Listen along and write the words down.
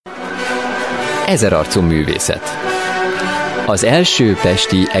Ezerarcú művészet. Az első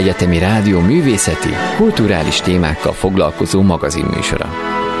pesti egyetemi rádió művészeti, kulturális témákkal foglalkozó magazinműsora.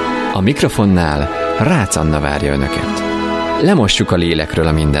 A mikrofonnál Rácz Anna várja Önöket. Lemossuk a lélekről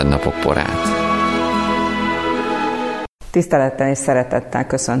a mindennapok porát. Tisztelettel és szeretettel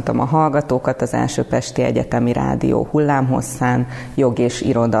köszöntöm a hallgatókat az első pesti egyetemi rádió hullámhosszán, Jog és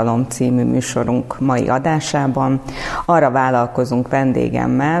Irodalom című műsorunk mai adásában. Arra vállalkozunk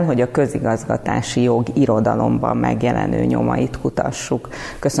vendégemmel, hogy a közigazgatási jog irodalomban megjelenő nyomait kutassuk.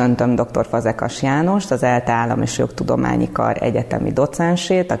 Köszöntöm dr. Fazekas Jánost, az ELTE Állam- és Jogtudományi Kar egyetemi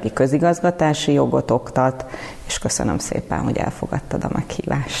docensét, aki közigazgatási jogot oktat, és köszönöm szépen, hogy elfogadtad a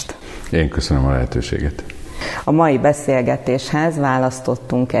meghívást. Én köszönöm a lehetőséget. A mai beszélgetéshez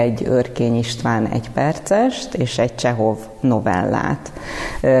választottunk egy Örkény István egypercest és egy Csehov novellát.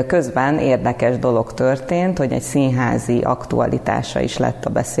 Közben érdekes dolog történt, hogy egy színházi aktualitása is lett a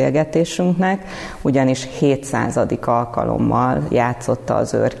beszélgetésünknek, ugyanis 700. alkalommal játszotta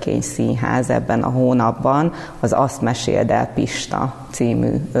az Örkény Színház ebben a hónapban az Azt meséld el Pista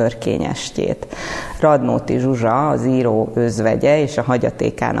című örkényestjét. Radnóti Zsuzsa, az író özvegye és a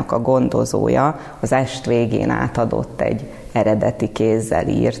hagyatékának a gondozója az est végén átadott egy eredeti kézzel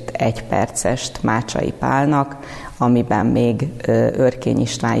írt egypercest Mácsai Pálnak, amiben még Örkény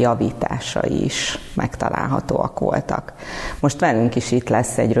István javításai is megtalálhatóak voltak. Most velünk is itt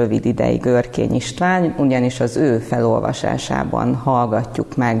lesz egy rövid ideig Örkény István, ugyanis az ő felolvasásában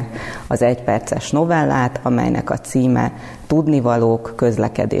hallgatjuk meg az egyperces novellát, amelynek a címe Tudnivalók,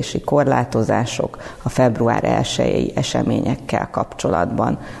 közlekedési korlátozások a február 1-i eseményekkel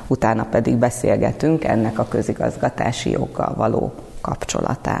kapcsolatban. Utána pedig beszélgetünk ennek a közigazgatási joggal való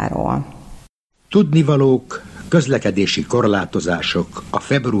kapcsolatáról. Tudnivalók, közlekedési korlátozások a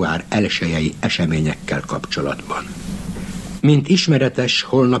február 1-i eseményekkel kapcsolatban. Mint ismeretes,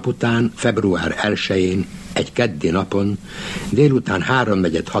 holnap után, február 1-én, egy keddi napon, délután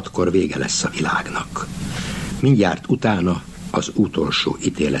 3:46-kor vége lesz a világnak. Mindjárt utána az utolsó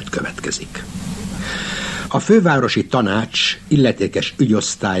ítélet következik. A fővárosi tanács illetékes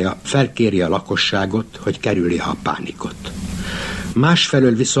ügyosztálya felkéri a lakosságot, hogy kerülje a pánikot.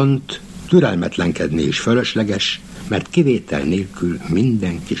 Másfelől viszont türelmetlenkedni is fölösleges, mert kivétel nélkül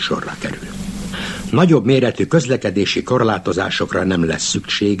mindenki sorra kerül. Nagyobb méretű közlekedési korlátozásokra nem lesz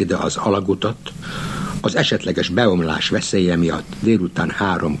szükség, de az alagutat az esetleges beomlás veszélye miatt délután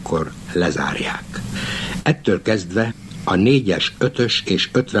 3-kor lezárják. Ettől kezdve a 4-es, 5-ös és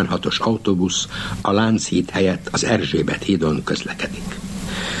 56-os autóbusz a Lánchíd helyett az Erzsébet hídon közlekedik.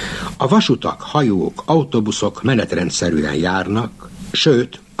 A vasutak, hajók, autóbuszok menetrendszerűen járnak,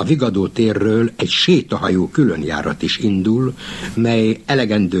 sőt, a Vigadó térről egy sétahajó különjárat is indul, mely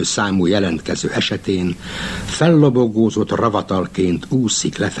elegendő számú jelentkező esetén fellobogózott ravatalként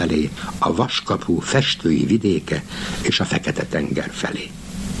úszik lefelé a Vaskapu festői vidéke és a Fekete-tenger felé.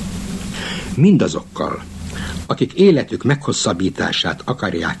 Mindazokkal, akik életük meghosszabbítását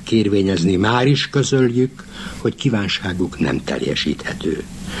akarják kérvényezni, már is közöljük, hogy kívánságuk nem teljesíthető.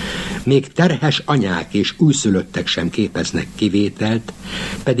 Még terhes anyák és újszülöttek sem képeznek kivételt,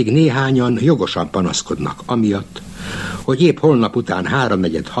 pedig néhányan jogosan panaszkodnak amiatt, hogy épp holnap után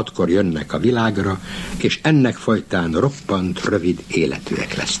 3:46-kor jönnek a világra, és ennek folytán roppant rövid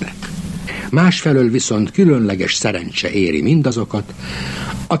életűek lesznek. Másfelől viszont különleges szerencse éri mindazokat,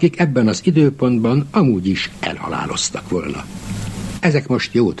 akik ebben az időpontban amúgy is elhaláloztak volna. Ezek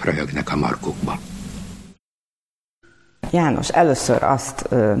most jót röhögnek a markukba. János, először azt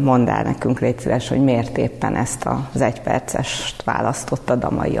mondd el nekünk, légy szíves, hogy miért éppen ezt az egypercest választottad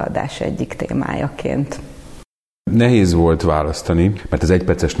a mai adás egyik témájaként. Nehéz volt választani, mert az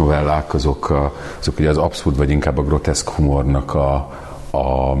egyperces novellák azok ugye az abszurd, vagy inkább a groteszk humornak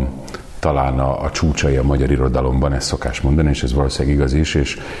talán a csúcsai a magyar irodalomban, ezt szokás mondani, és ez valószínűleg igaz is,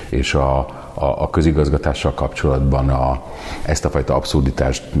 és a közigazgatással kapcsolatban ezt a fajta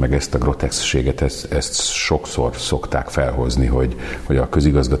abszurditást, meg ezt a groteszkséget, ezt sokszor szokták felhozni, hogy a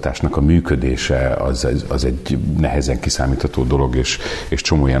közigazgatásnak a működése az egy nehezen kiszámítható dolog, és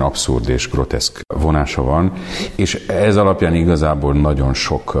csomó ilyen abszurd és groteszk vonása van, és ez alapján igazából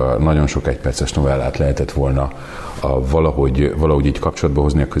nagyon sok egyperces novellát lehetett volna valahogy így kapcsolatba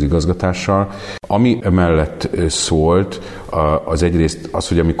hozni a közigazgatással. Ami emellett szólt, az egyrészt az,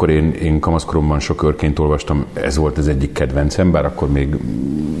 hogy amikor én kamaszkoromban sok Örkényt olvastam, ez volt az egyik kedvencem, bár akkor még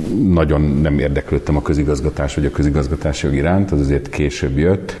nagyon nem érdeklődtem a közigazgatás vagy a közigazgatási jog iránt, az azért később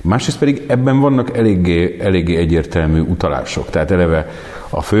jött. Másrészt pedig ebben vannak eléggé egyértelmű utalások, tehát eleve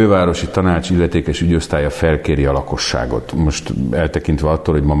a fővárosi tanács illetékes ügyosztálya felkéri a lakosságot. Most eltekintve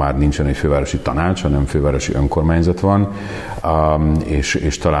attól, hogy ma már nincsen egy fővárosi tanács, hanem fővárosi önkormányzat van,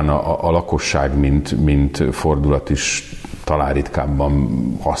 és talán a lakosság, mint fordulat is talán ritkábban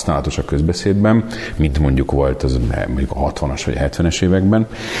használatos a közbeszédben, mint mondjuk volt az mondjuk a 60-as vagy 70-es években.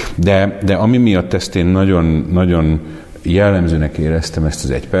 De ami miatt ezt én nagyon, nagyon jellemzőnek éreztem ezt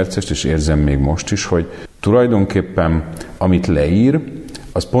az egypercest, és érzem még most is, hogy tulajdonképpen amit leír,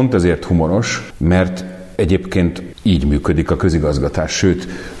 az pont azért humoros, mert egyébként így működik a közigazgatás,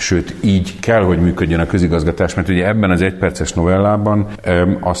 sőt így kell, hogy működjön a közigazgatás, mert ugye ebben az egyperces novellában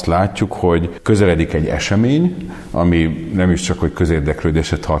azt látjuk, hogy közeledik egy esemény, ami nem is csak, hogy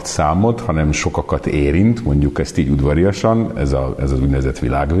közérdeklődésre tart számot, hanem sokakat érint, mondjuk ezt így udvariasan, ez az úgynevezett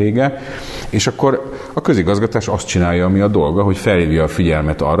világvége, és akkor a közigazgatás azt csinálja, ami a dolga, hogy felhívja a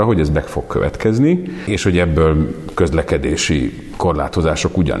figyelmet arra, hogy ez be fog következni, és hogy ebből közlekedési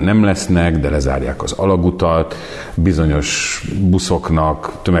korlátozások ugyan nem lesznek, de lezárják az alagutat, bizonyos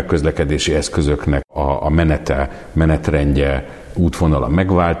buszoknak, tömegközlekedési eszközöknek a menetrendje, útvonala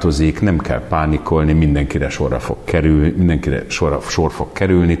megváltozik, nem kell pánikolni, mindenkire sor fog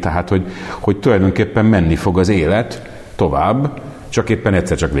kerülni, tehát hogy tulajdonképpen menni fog az élet tovább, csak éppen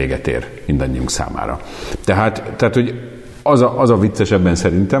egyszer csak véget ér mindannyiunk számára. Tehát hogy az a vicces ebben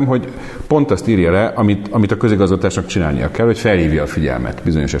szerintem, hogy pont azt írja le, amit a közigazgatásnak csinálnia kell, hogy felhívja a figyelmet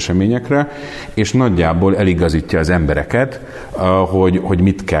bizonyos eseményekre, és nagyjából eligazítja az embereket, hogy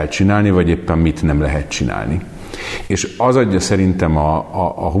mit kell csinálni, vagy éppen mit nem lehet csinálni. És az adja szerintem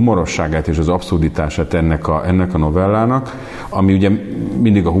a humorosságát és az abszurditását ennek a novellának, ami ugye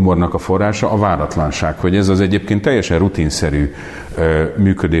mindig a humornak a forrása, a váratlanság, hogy ez az egyébként teljesen rutinszerű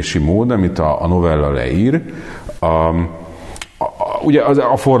működési mód, amit a novella leír. Ugye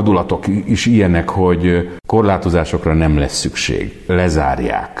a fordulatok is ilyenek, hogy korlátozásokra nem lesz szükség,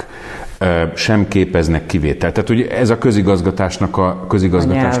 lezárják, sem képeznek kivételt. Tehát ugye ez a közigazgatásnak a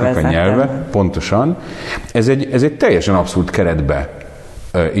nyelve, pontosan. Ez egy teljesen abszurd keretbe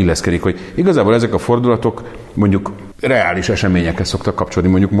illeszkedik, hogy igazából ezek a fordulatok mondjuk reális eseményekhez szoktak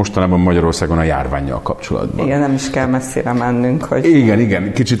kapcsolódni, mondjuk mostanában Magyarországon a járvánnyal kapcsolatban. Igen, nem is kell messzire mennünk, hogy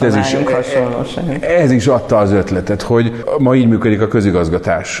igen, kicsit ez is adta az ötletet, hogy ma így működik a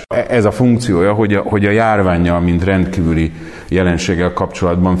közigazgatás. Ez a funkciója, hogy a járvánnyal, mint rendkívüli jelenséggel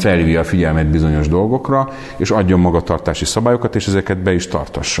kapcsolatban felhívja a figyelmet bizonyos dolgokra, és adjon magatartási szabályokat, és ezeket be is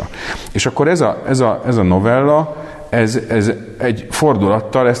tartassa. És akkor ez a novella, ez egy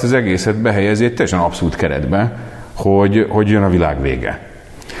fordulattal ezt az egészet behelyezi egy teljesen abszurd keretbe, hogy jön a világ vége.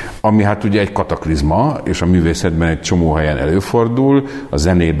 Ami hát ugye egy kataklizma, és a művészetben egy csomó helyen előfordul, a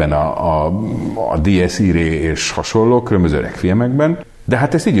zenében a Dies Irae és hasonló különböző requiemekben, de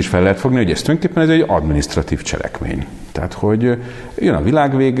hát ezt így is fel lehet fogni, hogy ez tulajdonképpen egy adminisztratív cselekmény. Tehát, hogy jön a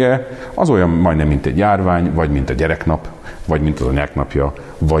világ vége, az olyan majdnem, mint egy járvány, vagy mint a gyereknap, vagy mint az anyák napja,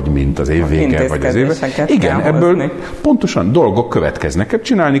 vagy mint az évvége, vagy az éve. Igen, ebből pontosan dolgok következnek.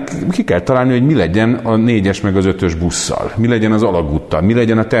 Ki kell találni, hogy mi legyen a 4-es meg az 5-ös busszal, mi legyen az alagúttal, mi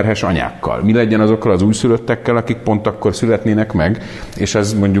legyen a terhes anyákkal, mi legyen azokkal az újszülöttekkel, akik pont akkor születnének meg, és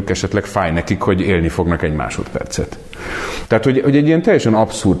ez mondjuk esetleg fáj nekik, hogy élni fognak egy másodpercet. Tehát, hogy egy ilyen teljesen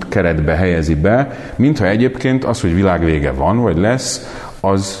abszurd keretbe helyezi be, mintha egyébként az, hogy világvége van, vagy lesz,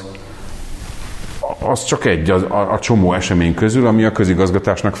 az csak egy a csomó esemény közül, ami a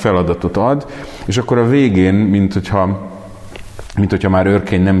közigazgatásnak feladatot ad, és akkor a végén, mint hogyha már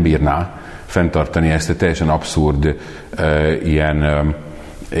Örkény nem bírná fenntartani ezt a teljesen abszurd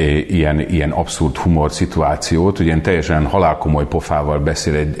ilyen abszurd humor szituációt, hogy ilyen teljesen halálkomoly pofával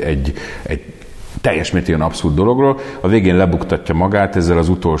beszél egy teljes mértékben abszurd dologról, a végén lebuktatja magát ezzel az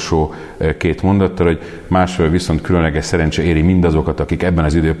utolsó 2 mondattal, hogy másfelől viszont különleges szerencse éri mindazokat, akik ebben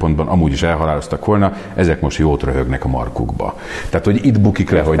az időpontban amúgy is elhaláloztak volna, ezek most jót röhögnek a markukba. Tehát, hogy itt bukik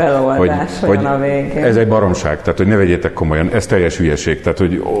le, hogy ez egy baromság, tehát, hogy ne vegyétek komolyan, ez teljes hülyeség. Tehát,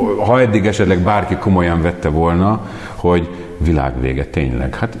 hogy ha eddig esetleg bárki komolyan vette volna, hogy világvége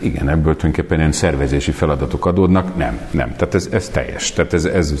tényleg. Hát igen, ebből tulajdonképpen ilyen szervezési feladatok adódnak. Nem. Tehát ez teljes. Tehát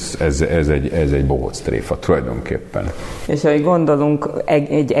ez egy bohóc tréfa tulajdonképpen. És ahogy gondolunk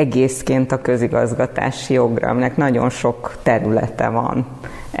egy egészként a közigazgatási jogra, aminek nagyon sok területe van.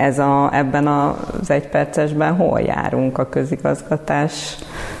 Ebben az egypercesben hol járunk a közigazgatás?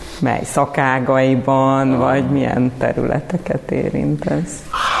 Mely szakágaiban, vagy milyen területeket érint ez?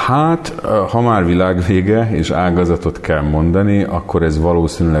 Hát, ha már világvége és ágazatot kell mondani, akkor ez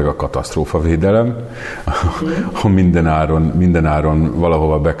valószínűleg a katasztrófavédelem. Ha mindenáron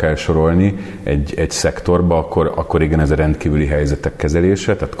valahova be kell sorolni egy szektorba, akkor igen, ez a rendkívüli helyzetek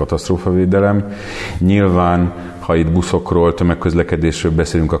kezelése, tehát katasztrófavédelem. Nyilván ha itt buszokról, tömegközlekedésről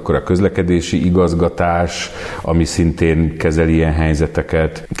beszélünk, akkor a közlekedési igazgatás, ami szintén kezel ilyen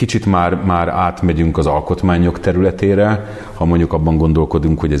helyzeteket. Kicsit már átmegyünk az alkotmányjog területére, ha mondjuk abban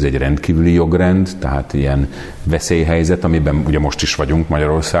gondolkodunk, hogy ez egy rendkívüli jogrend, tehát ilyen veszélyhelyzet, amiben ugye most is vagyunk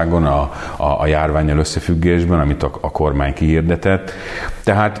Magyarországon a járvánnyal összefüggésben, amit a kormány kihirdetett.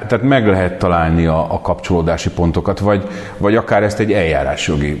 Tehát meg lehet találni a kapcsolódási pontokat, vagy akár ezt egy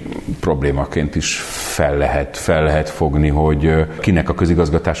eljárásjogi problémaként is fel lehet fogni, hogy kinek a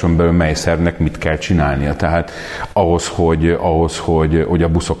közigazgatáson belül mely szervnek mit kell csinálnia. Tehát ahhoz, hogy a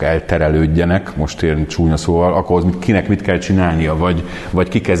buszok elterelődjenek, most ilyen csúnya szóval, akkor kinek mit kell csinálnia, vagy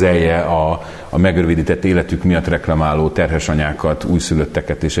ki kezelje a megrövidített életük miatt reklamáló terhes anyákat,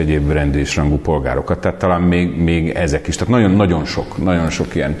 újszülötteket és egyéb rendi és rangú polgárokat. Tehát talán még ezek is. Tehát nagyon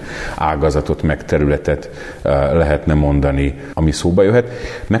sok ilyen ágazatot, meg területet lehetne mondani, ami szóba jöhet.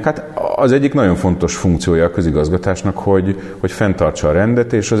 Meg hát az egyik nagyon fontos funkciója a közigazgatásnak, hogy fenntartsa a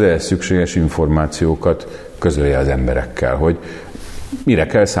rendet, és az ehhez szükséges információkat közölje az emberekkel, hogy mire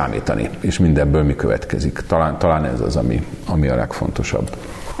kell számítani, és mindebből mi következik. Talán ez az, ami a legfontosabb.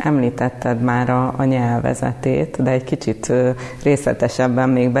 Említetted már a nyelvezetét, de egy kicsit részletesebben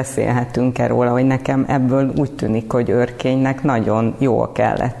még beszélhetünk róla, hogy nekem ebből úgy tűnik, hogy Örkénynek nagyon jól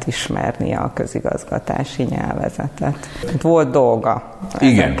kellett ismernie a közigazgatási nyelvezetet. Volt dolga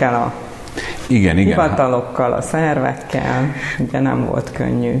ezekkel a hivatalokkal, a szervekkel, ugye nem volt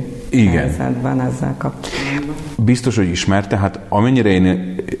könnyű helyzetben ezzel kapcsolatban. Biztos, hogy ismerte, hát amennyire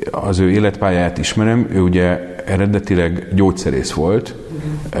én az ő életpályáját ismerem, ő ugye eredetileg gyógyszerész volt,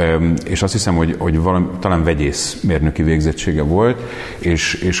 és azt hiszem, hogy talán vegyészmérnöki végzettsége volt,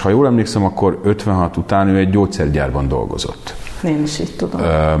 és ha jól emlékszem, akkor 56 után ő egy gyógyszergyárban dolgozott. Én is így tudom.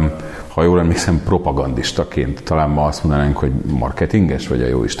 Ha jól emlékszem, propagandistaként, talán ma azt mondanánk, hogy marketinges, vagy a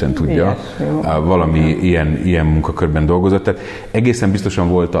jóisten tudja. Valami ilyen munkakörben dolgozott. Tehát egészen biztosan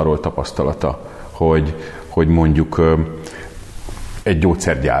volt arról tapasztalata, hogy mondjuk egy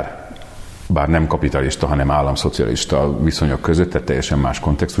gyógyszergyár, bár nem kapitalista, hanem államszocialista viszonyok között, tehát teljesen más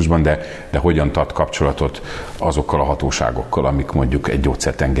kontextusban, de hogyan tart kapcsolatot azokkal a hatóságokkal, amik mondjuk egy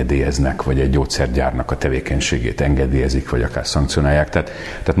gyógyszert engedélyeznek, vagy egy gyógyszergyárnak a tevékenységét engedélyezik, vagy akár szankcionálják.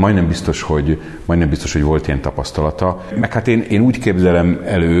 Tehát majdnem biztos, hogy volt ilyen tapasztalata. Meg hát én úgy képzelem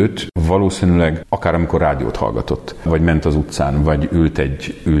előtt, valószínűleg akár amikor rádiót hallgatott, vagy ment az utcán, vagy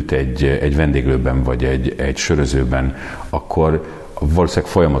ült egy vendéglőben, vagy egy sörözőben, akkor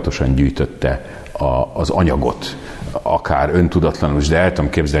valószínűleg folyamatosan gyűjtötte az anyagot, akár öntudatlanul is, de el tudom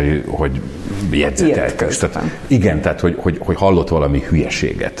képzelni, hogy jegyzetelt. Igen, tehát hogy hallott valami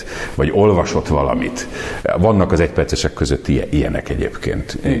hülyeséget, vagy olvasott valamit. Vannak az egypercesek között ilyenek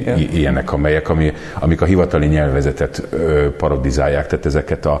egyébként. Ilyenek, amik a hivatali nyelvezetet parodizálják, tehát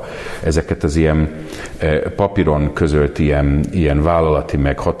ezeket az ilyen papíron közölt ilyen vállalati,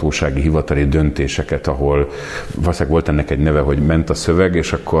 meg hatósági hivatali döntéseket, ahol valószínűleg volt ennek egy neve, hogy ment a szöveg,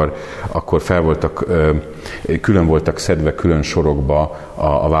 és akkor külön voltak szedve külön sorokba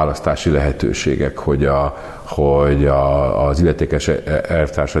a választási lehetőségek, hogy az illetékes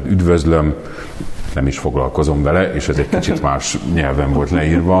elvtársat üdvözlöm, nem is foglalkozom vele, és ez egy kicsit más nyelven volt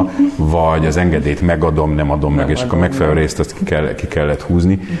leírva, vagy az engedélyt megadom, nem adom meg, és akkor megfelelő részt azt ki kellett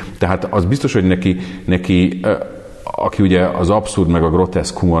húzni. Tehát az biztos, hogy neki aki ugye az abszurd meg a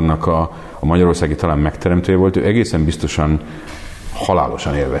groteszk humornak a magyarországi talán megteremtője volt, ő egészen biztosan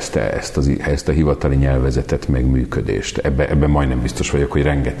halálosan élvezte ezt a hivatali nyelvezetet, meg működést. Ebben majdnem biztos vagyok, hogy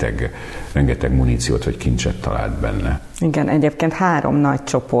rengeteg muníciót vagy kincset talált benne. Igen, egyébként 3 nagy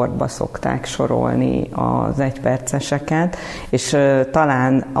csoportba szokták sorolni az egyperceseket, és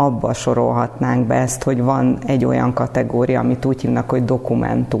talán abba sorolhatnánk be ezt, hogy van egy olyan kategória, amit úgy hívnak, hogy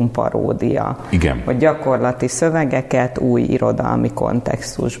dokumentumparódia. Igen. Hogy gyakorlati szövegeket új irodalmi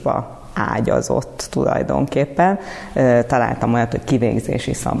kontextusba ágyazott tulajdonképpen. Találtam olyat, hogy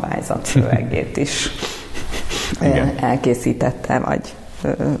kivégzési szabályzat szövegét is elkészítette, vagy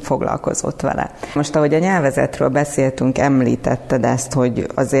foglalkozott vele. Most, ahogy a nyelvezetről beszéltünk, említetted ezt, hogy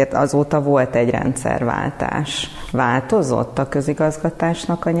azért azóta volt egy rendszerváltás. Változott a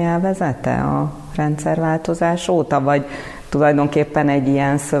közigazgatásnak a nyelvezete a rendszerváltozás óta, vagy tulajdonképpen egy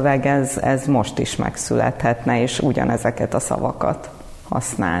ilyen szöveg ez most is megszülethetne, és ugyanezeket a szavakat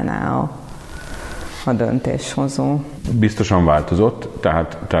használná a döntéshozó? Biztosan változott,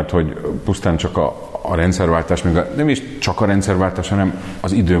 tehát hogy pusztán csak a rendszerváltás, még nem is csak a rendszerváltás, hanem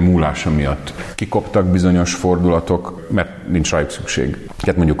az idő múlása miatt kikoptak bizonyos fordulatok, mert nincs rájuk szükség.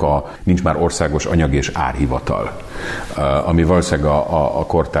 Tehát mondjuk nincs már országos anyag- és árhivatal, ami valószínűleg a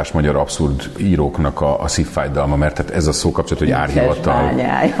kortárs magyar abszurd íróknak a szívfájdalma, mert tehát ez a szó kapcsolat, hogy árhivatal.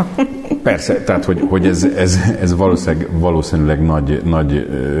 Persze, tehát hogy ez valószínűleg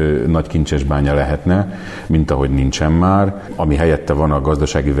nagy kincsesbánya lehetne, mint ahogy nincsen már. Ami helyette van a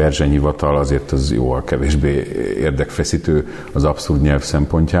gazdasági versenyhivatal, azért az jóval kevésbé érdekfeszítő az abszurd nyelv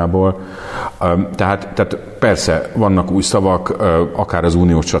szempontjából. Tehát persze vannak új szavak, akár az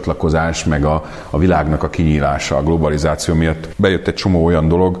uniós csatlakozás, meg a világnak a kinyílása, a globalizáció miatt bejött egy csomó olyan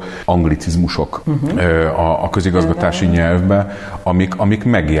dolog, anglicizmusok a közigazgatási nyelvbe, amik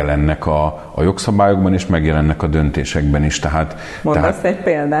megjelennek a jogszabályokban, és megjelennek a döntésekben is. Mondasz egy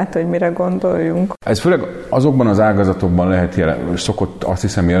példát, hogy mire gondoljunk? Ez főleg azokban az ágazatokban szokott azt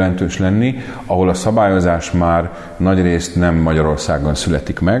hiszem jelentős lenni, ahol a szabályozás már nagyrészt nem Magyarországon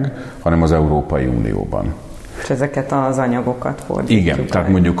születik meg, hanem az Európai Unióban. És ezeket az anyagokat fordítjuk. Igen, tehát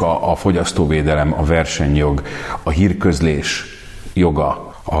mondjuk a fogyasztóvédelem, a versenyjog, a hírközlés joga,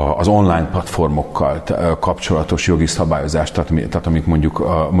 az online platformokkal kapcsolatos jogi szabályozást, tehát amik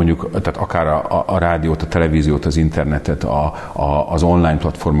mondjuk tehát akár a rádiót, a televíziót, az internetet, az online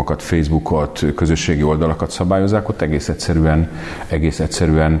platformokat, Facebookot, közösségi oldalakat szabályozzák, ott egész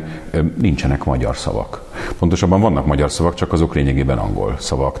egyszerűen nincsenek magyar szavak. Pontosabban vannak magyar szavak, csak azok lényegében angol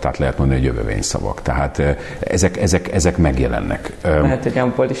szavak, tehát lehet mondani, hogy jövevényi szavak. Tehát ezek megjelennek. Lehet, hogy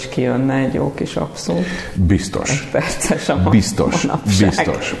abból is kijönne egy jó kis abszurd. Biztos. Perces a Biztos.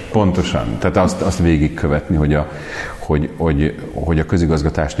 Pontosan. Tehát azt végigkövetni, hogy a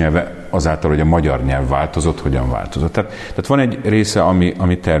közigazgatás nyelve azáltal, hogy a magyar nyelv változott, hogyan változott. Tehát van egy része,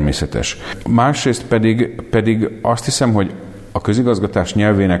 ami természetes. Másrészt pedig azt hiszem, hogy a közigazgatás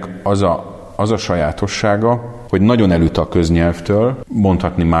nyelvének az a sajátossága, hogy nagyon elüt a köznyelvtől,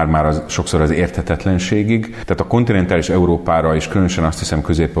 mondhatni már sokszor az érthetetlenségig. Tehát a kontinentális Európára, és különösen azt hiszem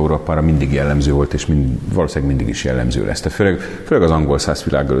Közép-Európára mindig jellemző volt, és valószínűleg mindig is jellemző lesz. Tehát főleg az angol száz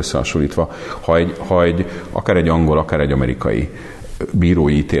világgal összehasonlítva, ha akár egy angol, akár egy amerikai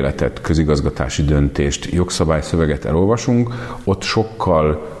bírói ítéletet, közigazgatási döntést, jogszabályszöveget elolvasunk, ott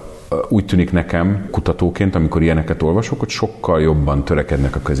sokkal úgy tűnik nekem kutatóként, amikor ilyeneket olvasok, hogy sokkal jobban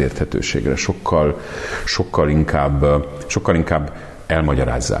törekednek a közérthetőségre, sokkal inkább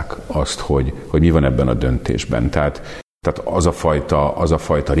elmagyarázzák azt, hogy mi van ebben a döntésben. Tehát az a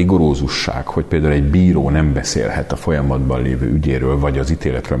fajta rigorózusság, hogy például egy bíró nem beszélhet a folyamatban lévő ügyéről, vagy az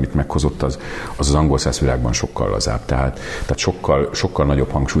ítéletről, amit meghozott, az angol száz világban sokkal lazább. Tehát sokkal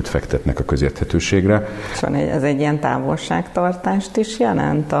nagyobb hangsúlyt fektetnek a közérthetőségre. Ez egy ilyen távolságtartást is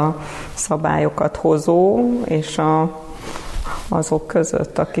jelent a szabályokat hozó és azok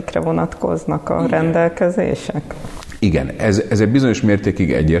között, akikre vonatkoznak a rendelkezések? Igen, ez egy bizonyos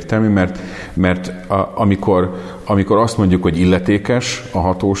mértékig egyértelmű, mert amikor azt mondjuk, hogy illetékes a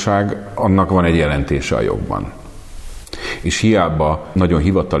hatóság, annak van egy jelentése a jogban. És hiába nagyon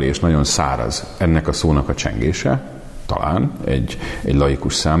hivatali és nagyon száraz ennek a szónak a csengése, talán egy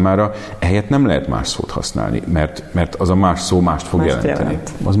laikus számára, ehelyett nem lehet más szót használni, mert az a más szó mást fog jelenteni.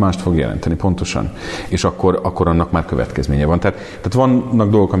 Az mást fog jelenteni, pontosan. És akkor annak már következménye van. Tehát vannak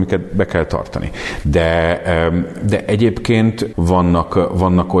dolgok, amiket be kell tartani. De egyébként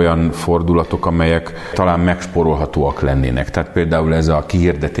vannak olyan fordulatok, amelyek talán megspórolhatóak lennének. Tehát például ez a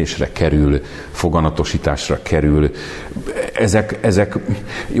kihirdetésre kerül, foganatosításra kerül. Ezek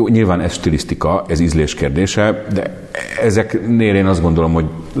jó, nyilván ez stilisztika, ez ízlés kérdése, de ezeknél én azt gondolom, hogy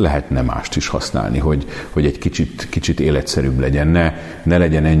lehetne mást is használni, hogy egy kicsit életszerűbb legyen, ne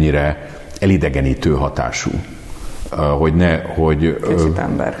legyen ennyire elidegenítő hatású.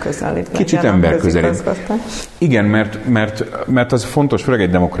 Kicsit emberközeli. Igen, mert az fontos, főleg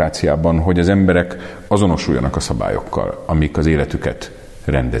egy demokráciában, hogy az emberek azonosuljanak a szabályokkal, amik az életüket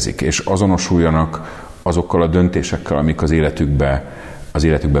rendezik, és azonosuljanak azokkal a döntésekkel, amik az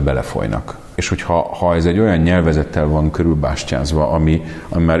életükbe belefolynak. És hogyha ez egy olyan nyelvezettel van körülbástyázva, ami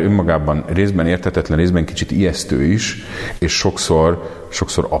már önmagában részben érthetetlen, részben kicsit ijesztő is, és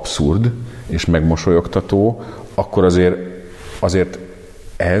sokszor abszurd és megmosolyogtató, akkor azért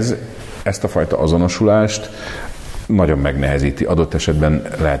ezt a fajta azonosulást nagyon megnehezíti, adott esetben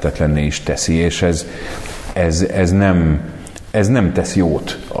lehetetlenné is teszi, és ez nem tesz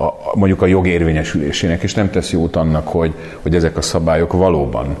jót mondjuk a jog érvényesülésének, és nem tesz jót annak, hogy ezek a szabályok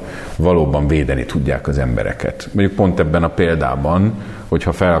valóban védeni tudják az embereket. Mondjuk pont ebben a példában,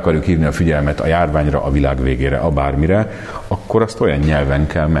 hogyha fel akarjuk hívni a figyelmet a járványra, a világ végére, a bármire, akkor azt olyan nyelven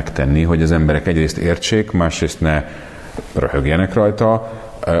kell megtenni, hogy az emberek egyrészt értsék, másrészt ne röhögjenek rajta,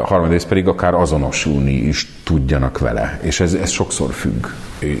 harmadrészt pedig akár azonosulni is tudjanak vele. És ez sokszor függ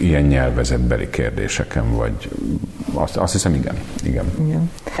ilyen nyelvezetbeli kérdéseken, vagy Azt hiszem, igen.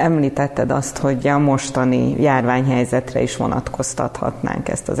 Említetted azt, hogy a mostani járványhelyzetre is vonatkoztathatnánk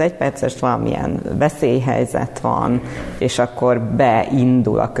ezt az egypercest, valamilyen veszélyhelyzet van, és akkor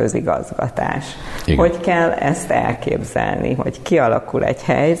beindul a közigazgatás. Igen. Hogy kell ezt elképzelni, hogy kialakul egy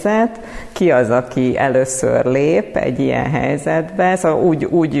helyzet, ki az, aki először lép egy ilyen helyzetbe, szóval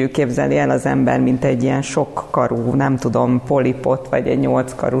úgy képzeli el az ember, mint egy ilyen sokkarú, nem tudom, polipot, vagy egy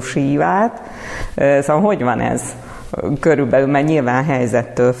 8-karú sívát. Szóval hogy van ez? Körülbelül, mert nyilván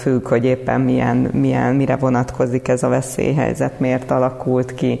helyzettől függ, hogy éppen mire vonatkozik ez a veszélyhelyzet, miért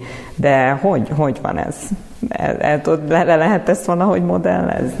alakult ki, de hogy van ez? Le lehet ezt valahogy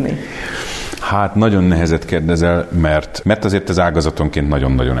modellezni? Hát nagyon nehezet kérdezel, mert azért ez ágazatonként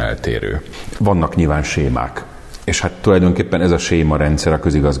nagyon-nagyon eltérő. Vannak nyilván sémák, és hát tulajdonképpen ez a sémarendszer a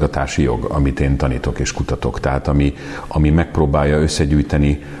közigazgatási jog, amit én tanítok és kutatok, tehát ami megpróbálja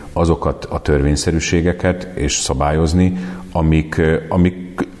összegyűjteni azokat a törvényszerűségeket és szabályozni, amik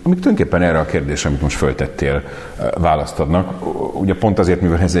tulajdonképpen erre a kérdésre, amit most föltettél, választ adnak. Ugye pont azért,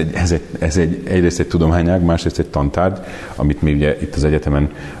 mivel ez egyrészt egy tudományág, másrészt egy tantárgy, amit mi ugye itt az egyetemen,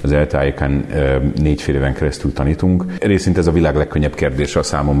 az LTI-en 4 fél éven keresztül tanítunk. Részint ez a világ legkönnyebb kérdése a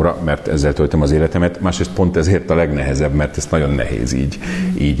számomra, mert ezzel töltöm az életemet, másrészt pont ezért a legnehezebb, mert ezt nagyon nehéz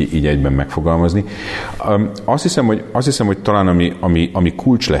így egyben megfogalmazni. Azt hiszem, hogy talán ami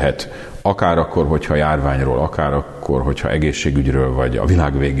kulcs lehet, akár akkor, hogyha járványról, akár akkor, hogyha egészségügyről, vagy a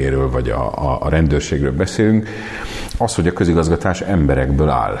világ végéről, vagy a rendőrségről beszélünk, az, hogy a közigazgatás emberekből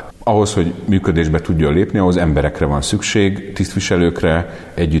áll. Ahhoz, hogy működésbe tudjon lépni, ahhoz emberekre van szükség, tisztviselőkre,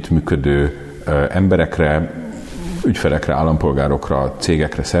 együttműködő emberekre, ügyfelekre, állampolgárokra,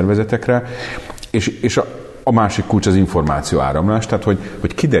 cégekre, szervezetekre, és a másik kulcs az információ áramlás, tehát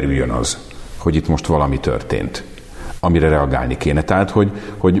hogy kiderüljön az, hogy itt most valami történt, amire reagálni kéne. Tehát,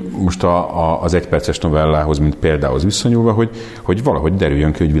 hogy most az egyperces novellához, mint példához viszonyulva, hogy valahogy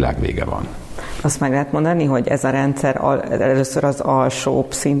derüljön ki, hogy világvége van. Azt meg lehet mondani, hogy ez a rendszer először az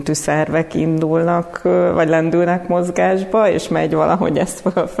alsóbb szintű szervek indulnak, vagy lendülnek mozgásba, és megy valahogy ezt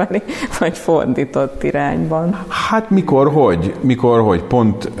fölfelé, vagy fordított irányban? Hát mikor, hogy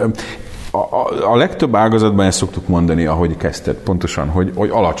pont... A legtöbb ágazatban ezt szoktuk mondani, ahogy kezdted pontosan, hogy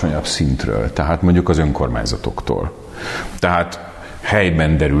alacsonyabb szintről, tehát mondjuk az önkormányzatoktól. Tehát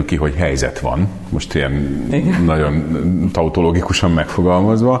helyben derül ki, hogy helyzet van, most ilyen nagyon tautológikusan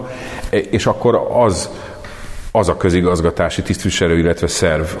megfogalmazva, és akkor az a közigazgatási tisztviselő, illetve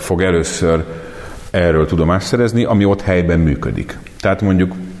szerv fog először erről tudomást szerezni, ami ott helyben működik. Tehát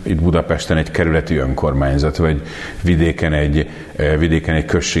mondjuk itt Budapesten egy kerületi önkormányzat, vagy vidéken egy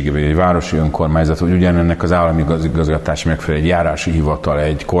községi, vagy egy városi önkormányzat, vagy ugyanennek az állami igazgatási megfelelő egy járási hivatal,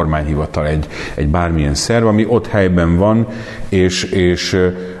 egy kormányhivatal, egy bármilyen szerv, ami ott helyben van, és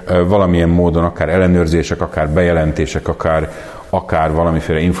valamilyen módon akár ellenőrzések, akár bejelentések, akár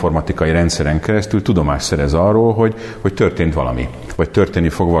valamiféle informatikai rendszeren keresztül tudomást szerez arról, hogy történt valami, vagy történni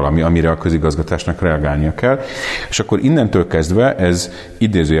fog valami, amire a közigazgatásnak reagálnia kell. És akkor innentől kezdve ez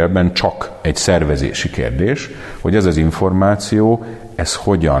idézőjelben csak egy szervezési kérdés, hogy ez az információ, ez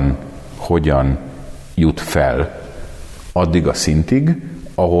hogyan jut fel addig a szintig,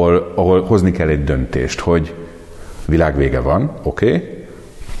 ahol hozni kell egy döntést, hogy világvége van, oké,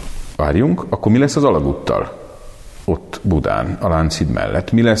 várjunk, akkor mi lesz az alagúttal? Ott Budán, a Lánchíd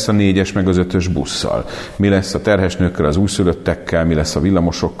mellett. Mi lesz a 4-es meg az 5-ös busszal? Mi lesz a terhesnőkkel, az újszülöttekkel? Mi lesz a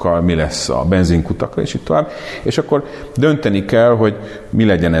villamosokkal? Mi lesz a benzinkutakkal? És így tovább. És akkor dönteni kell, hogy mi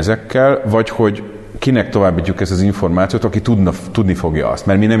legyen ezekkel, vagy hogy kinek továbbítjuk ezt az információt, aki tudni fogja azt.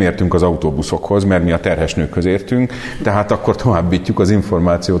 Mert mi nem értünk az autóbuszokhoz, mert mi a terhesnőkhöz értünk, tehát akkor továbbítjuk az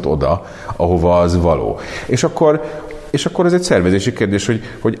információt oda, ahova az való. És akkor ez egy szervezési kérdés,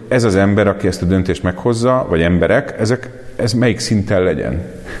 hogy ez az ember, aki ezt a döntést meghozza, vagy emberek, ez melyik szinten legyen.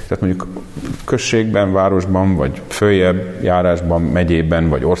 Tehát mondjuk községben, városban, vagy följebb járásban, megyében,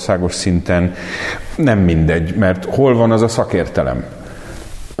 vagy országos szinten, nem mindegy, mert hol van az a szakértelem?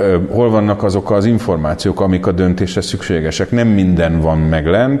 Hol vannak azok az információk, amik a döntésre szükségesek? Nem minden van meg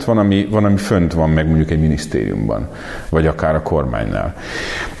lent, van, ami fönt van meg mondjuk egy minisztériumban, vagy akár a kormánynál.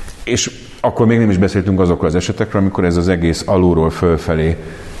 És akkor még nem is beszéltünk azokról az esetekről, amikor ez az egész alulról fölfelé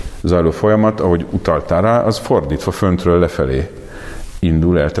zajló folyamat, ahogy utaltál rá, az fordítva föntről lefelé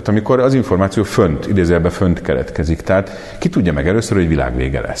indul el. Tehát amikor az információ idézőjelben fönt keletkezik, tehát ki tudja meg először, hogy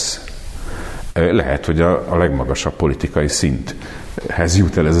világvége lesz. Lehet, hogy a legmagasabb politikai szinthez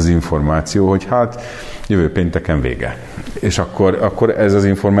jut el ez az információ, hogy hát jövő pénteken vége. És akkor ez az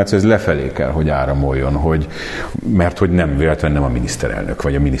információ ez lefelé kell, hogy áramoljon, mert hogy nem véletlenül nem a miniszterelnök,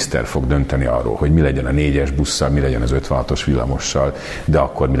 vagy a miniszter fog dönteni arról, hogy mi legyen a 4-es busszal, mi legyen az 56-os villamossal, de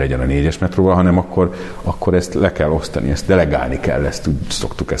akkor mi legyen a 4-es metróval, hanem akkor ezt le kell osztani, ezt delegálni kell, ezt úgy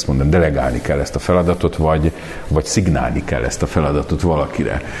szoktuk ezt mondani, delegálni kell ezt a feladatot, vagy szignálni kell ezt a feladatot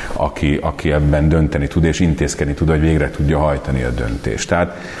valakire, aki ebben dönteni tud, és intézkedni tud, vagy végre tudja hajtani a döntést.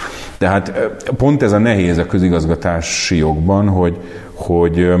 Tehát pont ez a nehéz a közigazgatási jogban,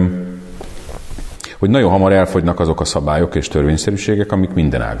 hogy nagyon hamar elfogynak azok a szabályok és törvényszerűségek, amik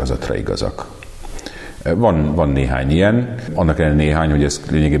minden ágazatra igazak. Van néhány ilyen, annak ellenére néhány, hogy ez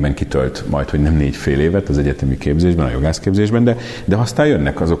lényegében kitölt majd, hogy nem 4 fél évet az egyetemi képzésben, a jogászképzésben, de aztán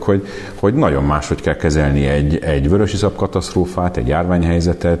jönnek azok, hogy nagyon máshogy kell kezelni egy vörösiszap katasztrófát, egy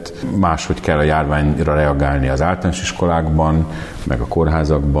járványhelyzetet, máshogy kell a járványra reagálni az általános iskolákban, meg a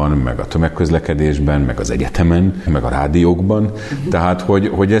kórházakban, meg a tömegközlekedésben, meg az egyetemen, meg a rádiókban. Tehát,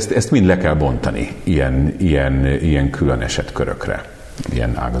 hogy ezt mind le kell bontani ilyen külön esetkörökre,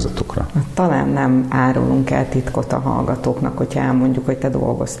 ilyen ágazatokra. Talán nem árulunk el titkot a hallgatóknak, hogyha elmondjuk, hogy te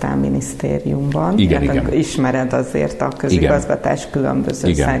dolgoztál minisztériumban. Igen. Ismered azért a közigazgatás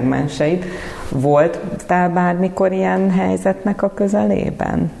különböző szegmenseit. Voltál bármikor ilyen helyzetnek a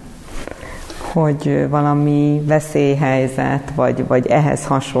közelében? Hogy valami veszélyhelyzet, vagy ehhez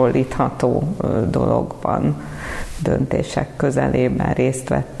hasonlítható dologban, döntések közelében részt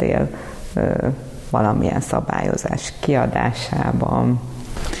vettél valamilyen szabályozás kiadásában?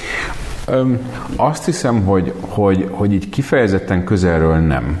 Azt hiszem, hogy így kifejezetten közelről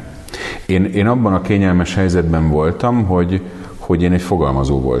nem. Én abban a kényelmes helyzetben voltam, hogy én egy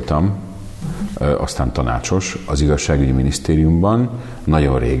fogalmazó voltam, aztán tanácsos az igazságügyi minisztériumban,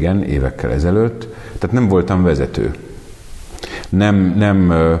 nagyon régen, évekkel ezelőtt, tehát nem voltam vezető.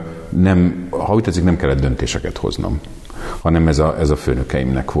 Nem, ha úgy tetszik, nem kellett döntéseket hoznom, hanem ez a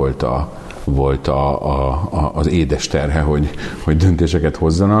főnökeimnek volt az édes terhe, hogy döntéseket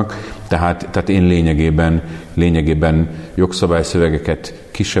hozzanak. Tehát én lényegében jogszabályszövegeket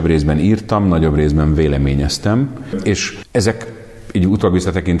kisebb részben írtam, nagyobb részben véleményeztem, és ezek így utólag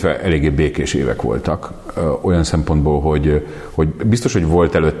visszatekintve eléggé békés évek voltak, olyan szempontból, hogy biztos, hogy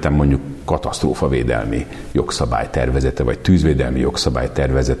volt előttem mondjuk katasztrófavédelmi jogszabálytervezete, vagy tűzvédelmi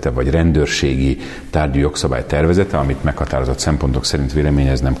jogszabálytervezete, vagy rendőrségi tárgyú jogszabálytervezete, amit meghatározott szempontok szerint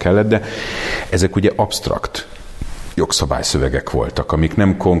véleményeznem kellett, de ezek ugye absztrakt jogszabályszövegek voltak, amik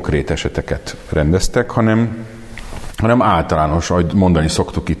nem konkrét eseteket rendeztek, hanem általános, ahogy mondani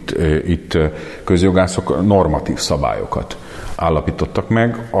szoktuk itt közjogászok, normatív szabályokat állapítottak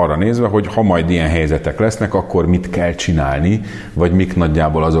meg, arra nézve, hogy ha majd ilyen helyzetek lesznek, akkor mit kell csinálni, vagy mik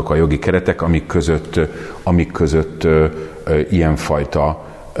nagyjából azok a jogi keretek, amik között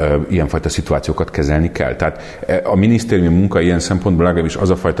ilyenfajta szituációkat kezelni kell. Tehát a minisztériumi munka ilyen szempontból legalábbis az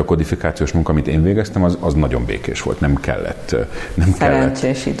a fajta kodifikációs munka, amit én végeztem, az nagyon békés volt, nem kellett.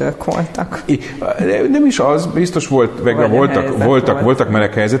 Szerencsés idők voltak. Nem is az, biztos voltak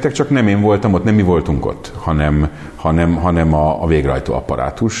meleg helyzetek, csak nem én voltam ott, nem mi voltunk ott, hanem a végrehajtó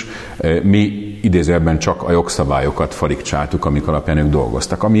apparátus. Mi idézőjelben csak a jogszabályokat farigcsáltuk, amik alapján ők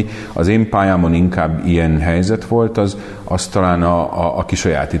dolgoztak. Ami az én pályámon inkább ilyen helyzet volt, az talán a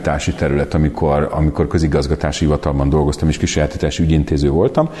kisajátítási terület, amikor közigazgatási hivatalban dolgoztam, és kisajátítási ügyintéző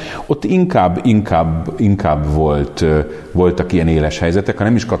voltam. Ott inkább voltak ilyen éles helyzetek,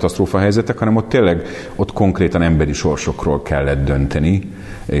 nem is katasztrófa helyzetek, hanem ott tényleg konkrétan emberi sorsokról kellett dönteni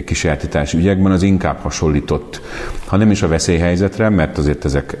kisajátítási ügyekben, az inkább hasonlított, ha nem is a veszélyhelyzetre, mert azért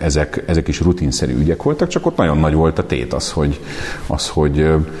ezek is rutinszerű ügyek voltak, csak ott nagyon nagy volt a tét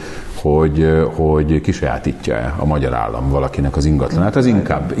hogy kisajátítja a magyar állam valakinek az ingatlanát, az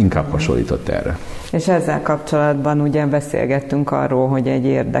inkább hasonlított erre. És ezzel kapcsolatban ugye beszélgettünk arról, hogy egy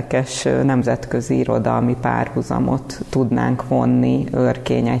érdekes nemzetközi irodalmi párhuzamot tudnánk vonni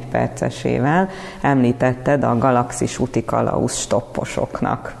Örkény egypercesével. Említetted a Galaxis úti kalauz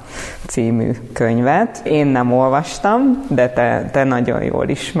stopposoknak című könyvet. Én nem olvastam, de te nagyon jól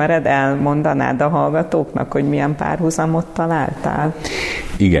ismered. Elmondanád a hallgatóknak, hogy milyen párhuzamot találtál?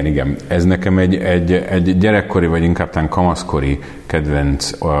 Igen. Ez nekem egy gyerekkori, vagy inkább talán kamaszkori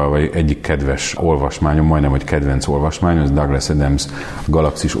kedvenc, vagy egyik kedves olvasmányom, majdnem, hogy kedvenc olvasmányom, az Douglas Adams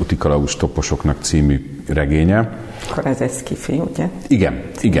Galaxis úti kalauz stopposoknak című regénye. Akkor ez egy sci-fi, ugye?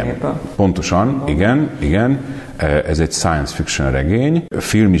 Igen. Pontosan, igen. Ez egy science fiction regény.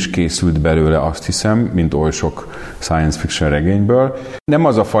 Film is készült belőle, azt hiszem, mint oly sok science fiction regényből. Nem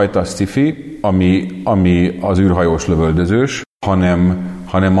az a fajta sci-fi, ami az űrhajós lövöldözős,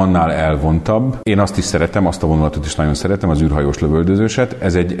 hanem annál elvontabb. Én azt is szeretem, azt a vonulatot is nagyon szeretem, az űrhajós lövöldözőset.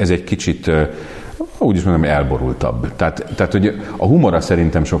 Ez egy kicsit úgy is mondom, elborultabb. Tehát, hogy a humora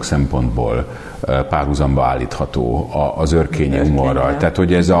szerintem sok szempontból párhuzamba állítható az örkényi humorral. Tehát,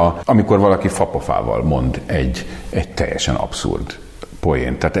 hogy amikor valaki fapofával mond egy teljesen abszurd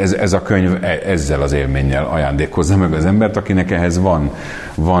poén. Tehát ez a könyv ezzel az élménnyel ajándékozza meg az embert, akinek ehhez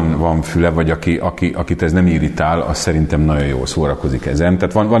van füle, vagy akit ez nem irritál, az szerintem nagyon jól szórakozik ezen.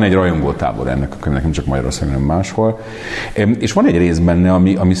 Tehát van egy rajongótábor ennek a könyvnek, nem csak Magyarországon, hanem máshol. És van egy rész benne,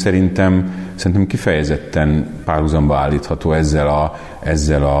 ami szerintem kifejezetten párhuzamba állítható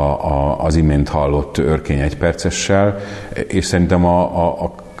ezzel az imént hallott örkény egypercessel, és szerintem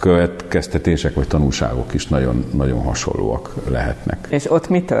a következtetések vagy tanulságok is nagyon, nagyon hasonlóak lehetnek. És ott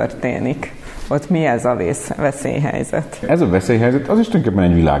mi történik? Ott mi ez a veszélyhelyzet? Ez a veszélyhelyzet az is tulajdonképpen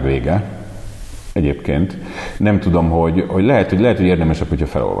egy világ vége. Egyébként. Nem tudom, hogy lehet, hogy érdemesebb, hogyha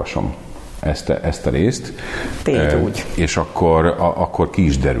felolvasom ezt a részt. Tégy úgy. És akkor ki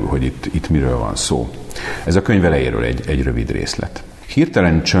is derül, hogy itt miről van szó. Ez a könyv elejéről egy rövid részlet.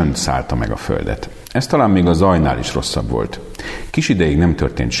 Hirtelen csönd szállta meg a földet. Ez talán még a zajnál is rosszabb volt. Kis ideig nem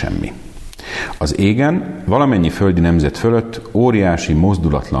történt semmi. Az égen, valamennyi földi nemzet fölött óriási,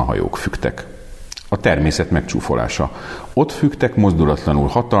 mozdulatlan hajók függtek. A természet megcsúfolása. Ott függtek mozdulatlanul,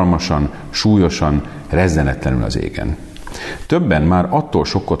 hatalmasan, súlyosan, rezzenetlenül az égen. Többen már attól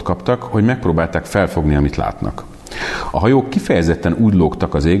sokkot kaptak, hogy megpróbálták felfogni, amit látnak. A hajók kifejezetten úgy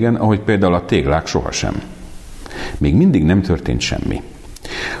lógtak az égen, ahogy például a téglák sohasem. Még mindig nem történt semmi.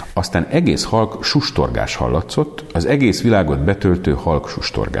 Aztán egész halk sustorgás hallatszott, az egész világot betöltő halk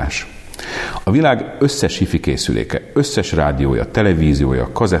sustorgás. A világ összes hifi készüléke, összes rádiója, televíziója,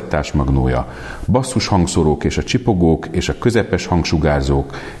 kazettás magnója, basszus hangszórók és a csipogók és a közepes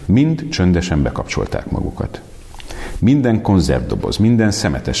hangsugárzók mind csöndesen bekapcsolták magukat. Minden konzervdoboz, minden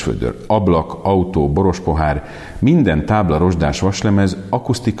szemetesvödör, ablak, autó, borospohár, minden tábla, rozsdás vaslemez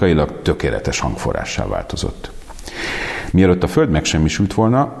akusztikailag tökéletes hangforrássá változott. Mielőtt a föld megsemmisült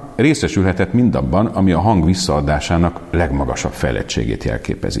volna, részesülhetett mindabban, ami a hang visszaadásának legmagasabb fejlettségét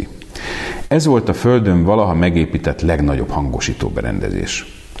jelképezi. Ez volt a földön valaha megépített legnagyobb hangosító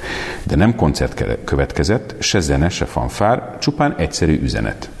berendezés. De nem koncert következett, se zene, se fanfár, csupán egyszerű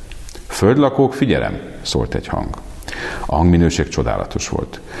üzenet. Földlakók, figyelem! Szólt egy hang. A hangminőség csodálatos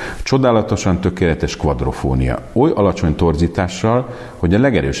volt. Csodálatosan tökéletes kvadrofónia, oly alacsony torzítással, hogy a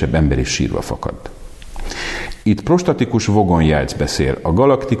legerősebb ember is sírva fakadt. Itt prostatikus Vogon Jelc beszél, a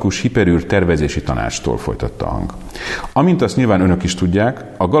galaktikus hiperűr tervezési tanácstól, folytatta a hang. Amint azt nyilván önök is tudják,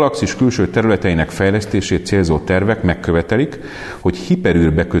 a galaxis külső területeinek fejlesztését célzó tervek megkövetelik, hogy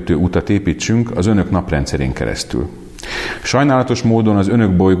hiperűrbekötő utat építsünk az önök naprendszerén keresztül. Sajnálatos módon az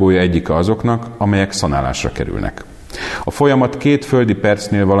önök bolygója egyike azoknak, amelyek szanálásra kerülnek. A folyamat 2 földi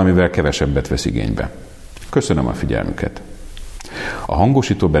percnél valamivel kevesebbet vesz igénybe. Köszönöm a figyelmüket. A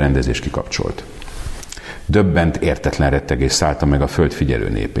hangosító berendezés kikapcsolt. Döbbent, értetlen rettegés szállta meg a föld figyelő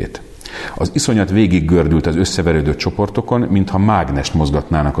népét. Az iszonyat végig gördült az összeverődő csoportokon, mintha mágnest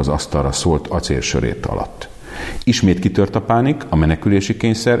mozgatnának az asztalra szólt acélsörét alatt. Ismét kitört a pánik, a menekülési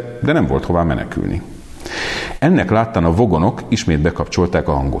kényszer, de nem volt hová menekülni. Ennek láttán a vogonok ismét bekapcsolták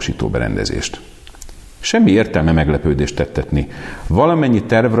a hangosító berendezést. Semmi értelme meglepődést tettetni. Valamennyi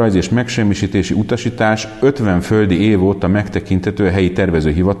tervrajz és megsemmisítési utasítás 50 földi év óta megtekintető a helyi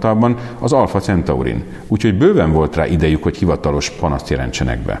tervezőhivatalban, az Alpha Centaurin, úgyhogy bőven volt rá idejük, hogy hivatalos panaszt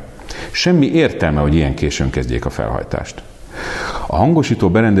jelentsenek be. Semmi értelme, hogy ilyen későn kezdjék a felhajtást. A hangosító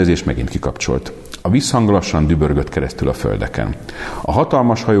berendezés megint kikapcsolt. A visszhang lassan dübörgött keresztül a földeken. A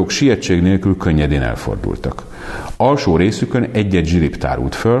hatalmas hajók sietség nélkül könnyedén elfordultak. Alsó részükön egy-egy zsilip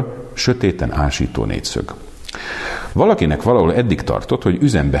tárult föl, sötéten ásító négyszög. Valakinek valahol eddig tartott, hogy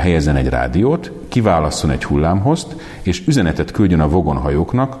üzembe helyezzen egy rádiót, kiválasszon egy hullámhozt, és üzenetet küldjön a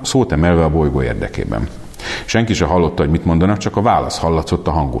vogonhajóknak, szót emelve a bolygó érdekében. Senki se hallotta, hogy mit mondanak, csak a válasz hallatszott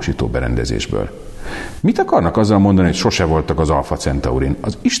a hangosító berendezésből. Mit akarnak azzal mondani, hogy sose voltak az Alpha Centaurin?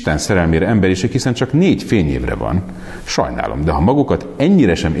 Az Isten szerelmére emberiség, hiszen csak 4 fényévre van. Sajnálom, de ha magukat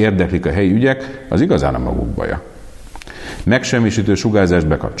ennyire sem érdeklik a helyi ügyek, az igazán a maguk baja. Megsemmisítő sugárzást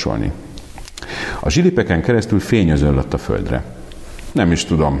bekapcsolni. A zsilipeken keresztül fény özönlött a földre. Nem is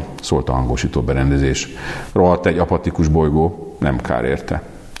tudom, szólt a hangosító berendezés. Rohadt egy apatikus bolygó, nem kár érte.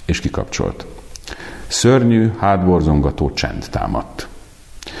 És kikapcsolt. Szörnyű, hátborzongató csend támadt.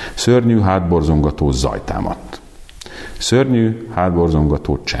 Szörnyű, hátborzongató zaj támadt. Szörnyű,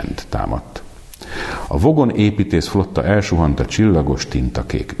 hátborzongató csend támadt. A Vogon építész flotta elsuhant a csillagos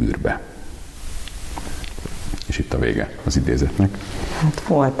tintakék űrbe. És itt a vége az idézetnek. Hát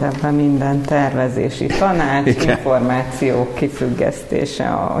volt ebben minden tervezési tanács, információk kifüggesztése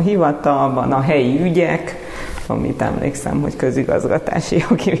a hivatalban, a helyi ügyek, amit emlékszem, hogy közigazgatási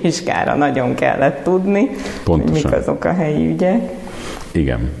jogi vizsgára nagyon kellett tudni, pontosan, hogy mik azok a helyi ügyek.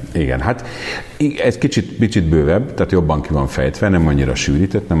 Igen. Hát ez kicsit bővebb, tehát jobban ki van fejtve, nem annyira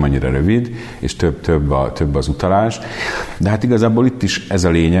sűrített, nem annyira rövid, és több az utalás. De hát igazából itt is ez a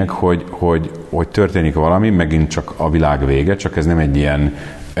lényeg, hogy történik valami, megint csak a világ vége, csak ez nem egy ilyen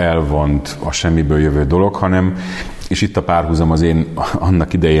elvont, a semmiből jövő dolog, hanem, és itt a párhuzam az én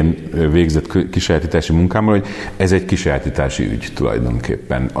annak idején végzett kisajátítási munkámmal, hogy ez egy kisajátítási ügy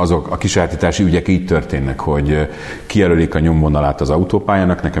tulajdonképpen. Azok a kisajátítási ügyek így történnek, hogy kijelölik a nyomvonalát az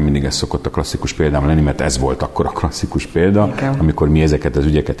autópályának, nekem mindig ez szokott a klasszikus példám lenni, mert ez volt akkor a klasszikus példa, igen, amikor mi ezeket az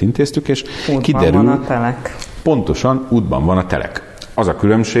ügyeket intéztük, és útban kiderül, van a telek. Pontosan, útban van a telek. Az a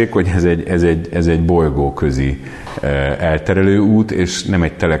különbség, hogy ez egy bolygóközi elterelő út, és nem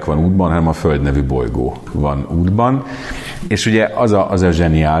egy telek van útban, hanem a Föld nevű bolygó van útban. És ugye az a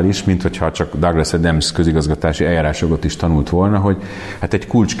zseniális, mint hogyha csak Douglas Adams közigazgatási eljárásjogot is tanult volna, hogy hát egy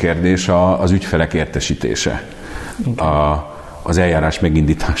kulcskérdés az ügyfelek értesítése. Az eljárás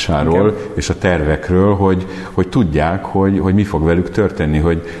megindításáról, igen, és a tervekről, hogy tudják, hogy mi fog velük történni,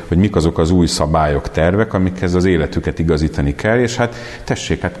 hogy mik azok az új szabályok, tervek, amikhez az életüket igazítani kell, és hát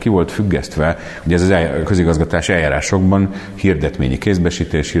tessék, hát ki volt függesztve, ugye ez a közigazgatási eljárásokban hirdetményi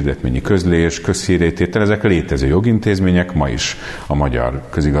kézbesítés, hirdetményi közlés, közhírrététel, ezek létező jogintézmények, ma is a magyar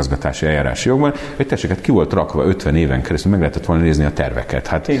közigazgatási eljárási jogban, hogy tessék, hát ki volt rakva 50 éven keresztül, meg lehetett volna nézni a terveket.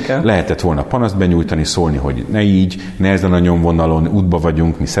 Hát igen, lehetett volna panaszt benyújtani, szólni, hogy ne így, ne ezen a nyomvonalon, útba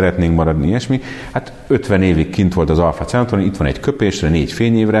vagyunk, mi szeretnénk maradni, ilyesmi. Hát 50 évig kint volt az Alfa Centauron, itt van egy köpésre, 4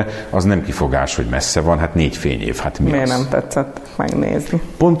 fényévre, az nem kifogás, hogy messze van, hát 4 fényév, hát mi miért az? Nem tetszett megnézni?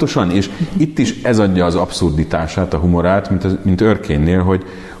 Pontosan, és itt is ez adja az abszurditását, a humorát, mint Örkénynél,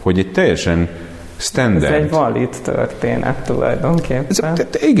 hogy egy teljesen standard. Ez egy valid történet tulajdonképpen.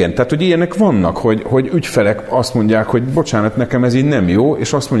 Igen, tehát hogy ilyenek vannak, hogy ügyfelek azt mondják, hogy bocsánat, nekem ez így nem jó,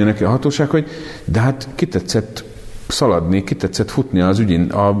 és azt mondja neki a hatóság, hogy de hát kitetszett szaladni, kitetszett futni az ügyén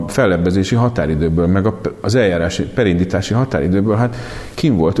a fellebbezési határidőből, meg az eljárási perindítási határidőből, hát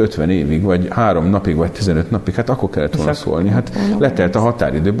kim volt 50 évig, vagy 3 napig, vagy 15 napig, hát akkor kellett volna szólni, hát letelt a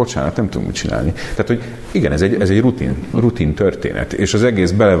határidő, bocsánat, nem tudunk mit csinálni. Tehát, hogy igen, ez egy rutin történet, és az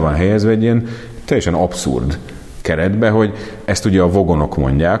egész bele van helyezve egy ilyen teljesen abszurd keretbe, hogy ezt ugye a vogonok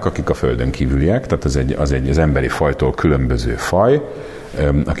mondják, akik a földön kívüliek, tehát az emberi fajtól különböző faj,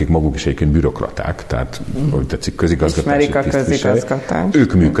 akik maguk is egyébként bürokraták, tehát hogy tetszik, közigazgatási tisztviselők.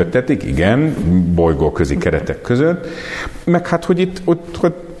 Ők működtetik, igen, bolygóközi keretek között, meg hát, hogy itt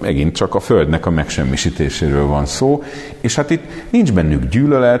megint csak a Földnek a megsemmisítéséről van szó, és hát itt nincs bennük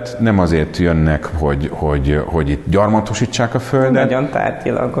gyűlölet, nem azért jönnek, hogy itt gyarmatosítsák a Földet. Nagyon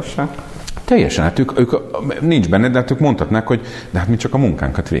tárgyilagosak. Teljesen, hát ők nincs benne, de hát ők mondhatnák, hogy de hát mi csak a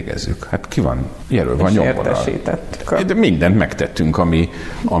munkánkat végezzük. Hát ki van jelölve a nyomvonal. De mindent megtettünk, ami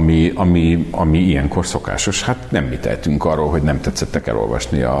ilyenkor szokásos. Hát nem mi tehetünk arról, hogy nem tetszettek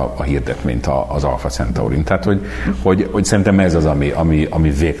elolvasni a hirdetményt az Alfa Centaurin. Tehát, hogy szerintem ez az,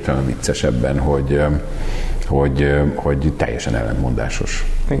 ami végtelen vicces ebben, hogy teljesen ellentmondásos.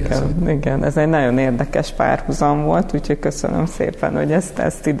 Igen, ez egy nagyon érdekes párhuzam volt, úgyhogy köszönöm szépen, hogy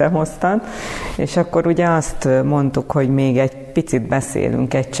ezt idehoztad. És akkor ugye azt mondtuk, hogy még egy picit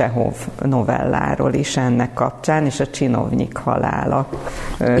beszélünk egy Csehov novelláról is ennek kapcsán, és a Csinovnyik halála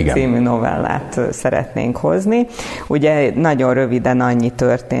című novellát szeretnénk hozni. Ugye nagyon röviden annyi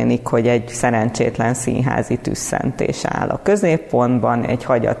történik, hogy egy szerencsétlen színházi tüsszentés áll a középpontban, egy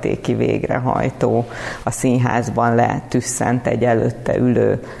hagyatéki végrehajtó a színházban letüsszent egy előtte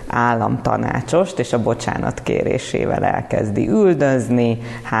ülő államtanácsost, és a bocsánat kérésével elkezdi üldözni,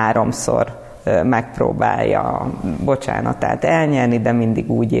 3-szor megpróbálja a bocsánatát elnyerni, de mindig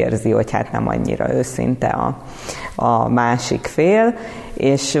úgy érzi, hogy hát nem annyira őszinte a másik fél,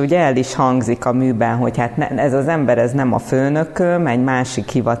 és ugye el is hangzik a műben, hogy hát ez az ember, ez nem a főnököm, egy másik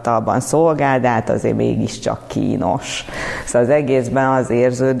hivatalban szolgál, de hát azért mégiscsak kínos. Szóval az egészben az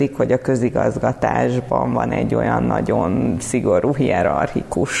érződik, hogy a közigazgatásban van egy olyan nagyon szigorú,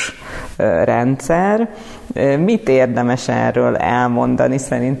 hierarchikus rendszer. Mit érdemes erről elmondani?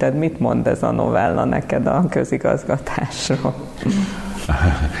 Szerinted mit mond ez a novella neked a közigazgatásról?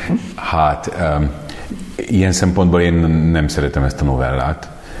 Hát, ilyen szempontból én nem szeretem ezt a novellát,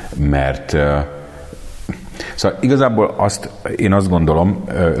 mert szóval igazából én azt gondolom,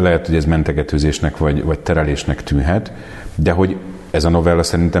 lehet, hogy ez mentegetőzésnek vagy terelésnek tűnhet, de hogy ez a novella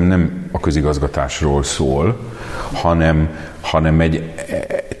szerintem nem a közigazgatásról szól, hanem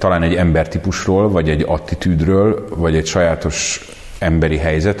talán egy embertípusról, vagy egy attitűdről, vagy egy sajátos emberi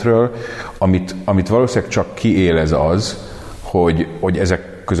helyzetről, amit valószínűleg csak kiélez az, hogy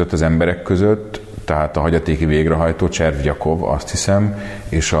ezek között az emberek között, tehát a hagyatéki végrehajtó Cservgyakov, azt hiszem,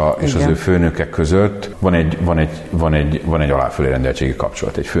 és az ő főnöke között van egy aláfölé rendeltségi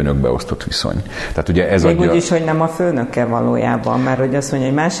kapcsolat, egy főnök-beosztott viszony. Tehát ugye ez még úgy is, hogy nem a főnöke valójában, mert hogy azt mondja,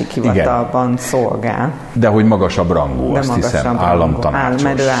 hogy másik hivatalban szolgál. De hogy magasabb rangú, azt hiszem,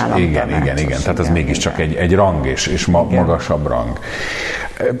 államtanácsos. Igen. Tehát az mégiscsak egy rang és magasabb rang.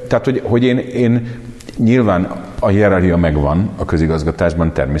 Tehát, hogy én nyilván a hierarchia megvan a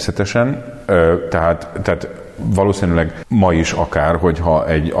közigazgatásban természetesen, tehát valószínűleg ma is akár, hogyha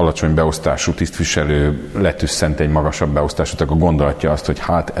egy alacsony beosztású tisztviselő letüsszent egy magasabb beosztásút, akkor gondolatja azt, hogy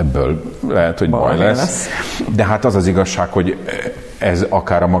hát ebből lehet, hogy baj lesz. De hát az az igazság, hogy ez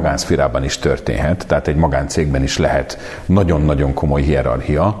akár a magánszférában is történhet, tehát egy magáncégben is lehet nagyon-nagyon komoly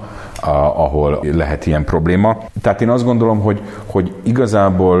hierarchia, ahol lehet ilyen probléma. Tehát én azt gondolom, hogy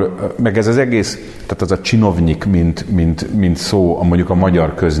igazából, meg ez az egész, tehát az a csinovnyik, mint szó, mondjuk a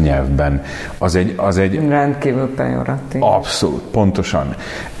magyar köznyelvben, az egy rendkívül pejoratív. Abszolút, pontosan.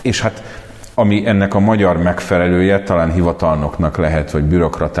 És hát ami ennek a magyar megfelelője, talán hivatalnoknak lehet, vagy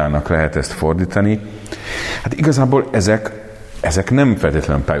bürokratának lehet ezt fordítani, hát igazából ezek nem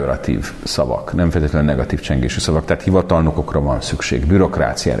feltétlenül pejoratív szavak, nem feltétlenül negatív csengésű szavak, tehát hivatalnokokra van szükség,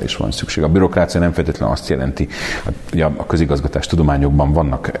 bürokráciára is van szükség. A bürokrácia nem feltétlenül azt jelenti, hogy a közigazgatás tudományokban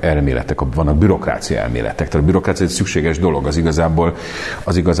vannak elméletek, vannak bürokrácia elméletek. Tehát a bürokrácia egy szükséges dolog,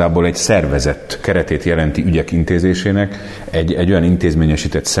 az igazából egy szervezett keretét jelenti ügyek intézésének, egy olyan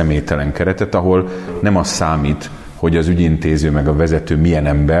intézményesített személytelen keretet, ahol nem az számít, hogy az ügyintéző meg a vezető milyen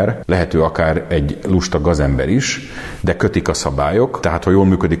ember, lehető akár egy lusta gazember is, de kötik a szabályok, tehát ha jól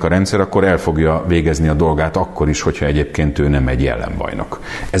működik a rendszer, akkor el fogja végezni a dolgát akkor is, hogyha egyébként ő nem egy ellenbajnok.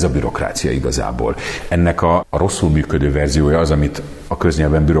 Ez a bürokrácia igazából. Ennek a rosszul működő verziója az, amit a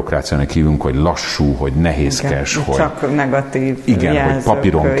köznyelven bürokráciának hívunk, hogy lassú, hogy nehézkes, igen, hogy csak negatív hogy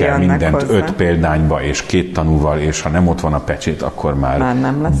papíron kell mindent hozzá. 5 példányba és 2 tanúval, és ha nem ott van a pecsét, akkor már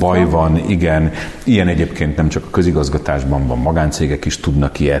nem lesz baj van. Igen. Ilyen egyébként nem csak a közigazgatásban van, magáncégek is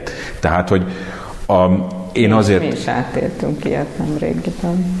tudnak ilyet. Tehát, hogy én azért... Mi is átéltünk ilyet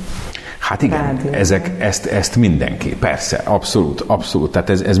nemrégiben. Hát igen, ezt mindenki, persze, abszolút. Tehát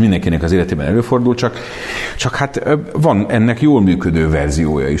ez mindenkinek az életében előfordul, csak hát van ennek jól működő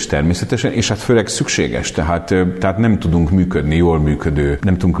verziója is természetesen, és hát főleg szükséges, tehát nem tudunk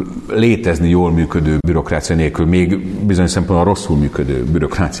nem tudunk létezni jól működő bürokrácia nélkül, még bizonyos szempontból rosszul működő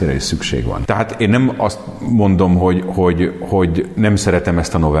bürokráciára is szükség van. Tehát én nem azt mondom, hogy nem szeretem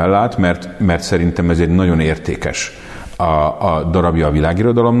ezt a novellát, mert szerintem ez egy nagyon értékes a darabja a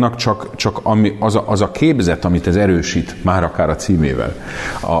világirodalomnak, csak az a képzet, amit ez erősít, már akár a címével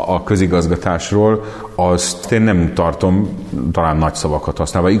a közigazgatásról, azt én nem tartom, talán nagy szavakat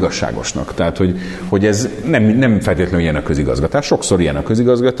használva, igazságosnak. Tehát, hogy ez nem feltétlenül ilyen a közigazgatás, sokszor ilyen a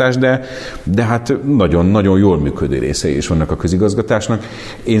közigazgatás, de hát nagyon-nagyon jól működő részei is vannak a közigazgatásnak.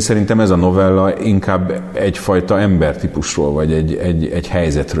 Én szerintem ez a novella inkább egyfajta embertípusról, vagy egy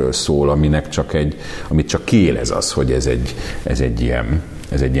helyzetről szól, amit csak kiélez az, hogy ez egy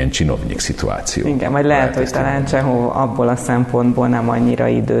ilyen csinovnyik szituáció. Igen, vagy lehet, hogy talán Csehov abból a szempontból nem annyira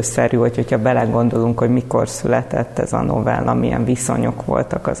időszerű, hogyha belegondolunk, hogy mikor született ez a novella, milyen viszonyok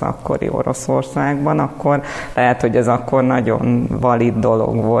voltak az akkori Oroszországban, akkor lehet, hogy ez akkor nagyon valid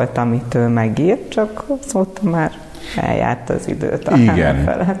dolog volt, amit ő megírt, csak azóta már eljárt az idő, talán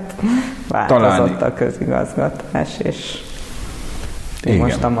felett változott a közigazgatás, és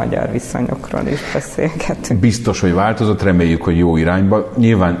most a magyar viszonyokról is beszélgetünk. Biztos, hogy változott, reméljük, hogy jó irányba.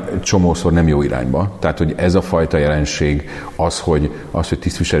 Nyilván csomószor nem jó irányba. Tehát, hogy ez a fajta jelenség az, hogy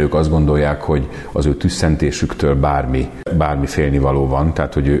tisztviselők azt gondolják, hogy az ő tüsszentésüktől bármi félnivaló van.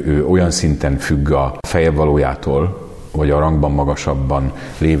 Tehát, hogy ő olyan szinten függ a feje valójától, vagy a rangban magasabban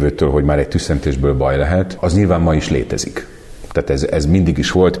lévőtől, hogy már egy tüsszentésből baj lehet, az nyilván ma is létezik. Tehát ez mindig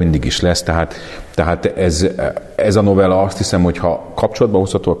is volt, mindig is lesz, tehát ez a novella azt hiszem, hogy ha kapcsolatba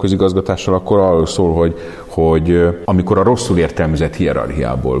hozható a közigazgatással, akkor arról szól, hogy amikor a rosszul értelmezett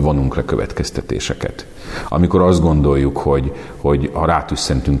hierarchiából vonunk le következtetéseket, amikor azt gondoljuk, hogy ha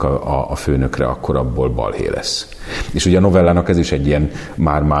rátüsszentünk a főnökre, akkor abból balhé lesz. És ugye a novellának ez is egy ilyen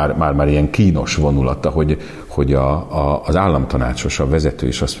már ilyen kínos vonulata, hogy az államtanácsos, a vezető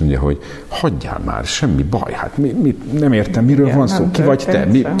is azt mondja, hogy hagyjál már, semmi baj, hát nem értem, miről van szó, ki vagy te,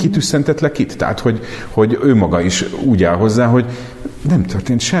 ki tüsszentett le kit? Tehát, hogy ő maga is úgy áll hozzá, hogy nem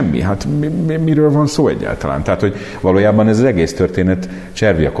történt semmi, hát miről van szó egyáltalán? Tehát, hogy valójában ez az egész történet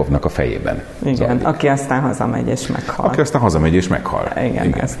Cservgyakovnak a fejében. Igen, zajlik. Aki aztán hazamegy és meghal.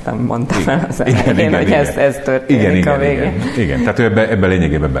 Igen, ezt nem mondtam el az elején, hogy ez történik a végén. Igen, tehát ő ebbe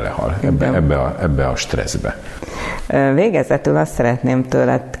lényegében belehal, ebbe a stresszbe. Végezetül azt szeretném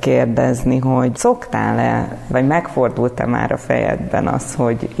tőled kérdezni, hogy szoktál-e, vagy megfordult-e már a fejedben az,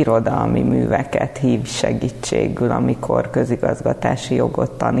 hogy irodalmi műveket hív segítségül, amikor közigazgatási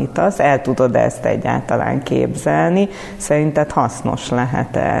jogot tanítasz? El tudod ezt egyáltalán képzelni? Szerinted hasznos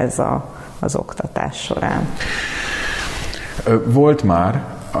lehet ez az oktatás során? Volt már,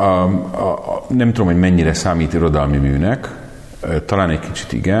 nem tudom, hogy mennyire számít irodalmi műnek, talán egy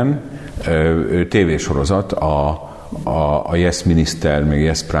kicsit igen, tévésorozat, a Yes Minister, meg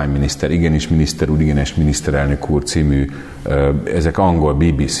Yes Prime Minister, igenis miniszter úr, igenis miniszterelnök úr című, ezek angol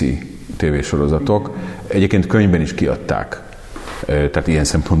BBC tévésorozatok. Egyébként könyvben is kiadták, tehát ilyen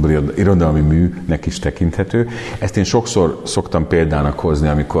szempontból irodalmi műnek is tekinthető. Ezt én sokszor szoktam példának hozni,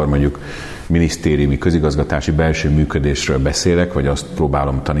 amikor mondjuk minisztériumi, közigazgatási belső működésről beszélek, vagy azt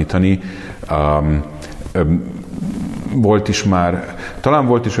próbálom tanítani. Talán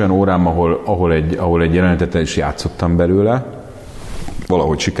volt is olyan órám, ahol egy jelenetet is játszottam belőle,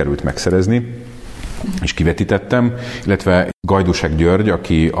 valahogy sikerült megszerezni, és kivetítettem, illetve Gajdusek György,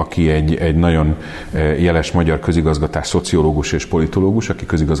 aki egy nagyon jeles magyar közigazgatás szociológus és politológus, aki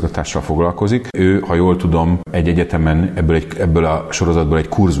közigazgatással foglalkozik. Ő, ha jól tudom, egy egyetemen ebből a sorozatból egy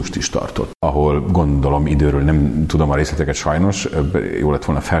kurzust is tartott, ahol gondolom időről, nem tudom a részleteket sajnos, jó lett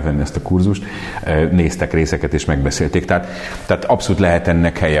volna felvenni ezt a kurzust, néztek részeket és megbeszélték. Tehát abszolút lehet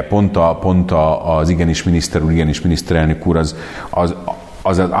ennek helye. Pont az igenis miniszter úr, igenis miniszterelnök úr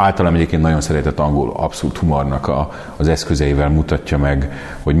az általam egyébként nagyon szeretett angol abszurd humornak az eszközeivel mutatja meg,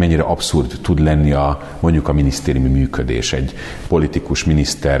 hogy mennyire abszurd tud lenni mondjuk a minisztériumi működés, egy politikus,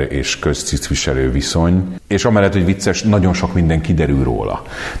 miniszter és köztisztviselő viszony. És amellett, hogy vicces, nagyon sok minden kiderül róla.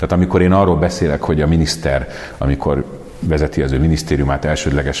 Tehát amikor én arról beszélek, hogy a miniszter, amikor vezeti az ő minisztériumát,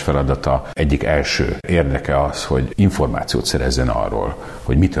 elsődleges feladata, egyik első érdeke az, hogy információt szerezzen arról,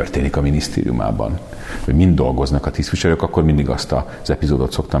 hogy mi történik a minisztériumában, hogy mind dolgoznak a tisztviselők, akkor mindig azt az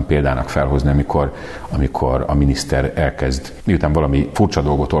epizódot szoktam példának felhozni, amikor a miniszter elkezd, miután valami furcsa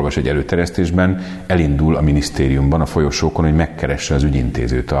dolgot olvas egy előterjesztésben, elindul a minisztériumban, a folyosókon, hogy megkeresse az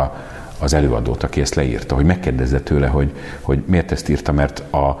ügyintézőt, az előadót, aki ezt leírta, hogy megkérdezze tőle, hogy miért ezt írta, mert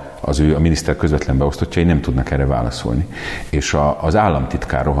a miniszter közvetlen beosztottjai nem tudnak erre válaszolni. És az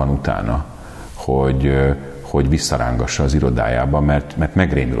államtitkár rohan utána, hogy visszarángassa az irodájába, mert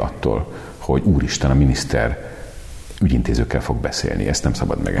megrémül attól, hogy úristen, a miniszter ügyintézőkkel fog beszélni, ezt nem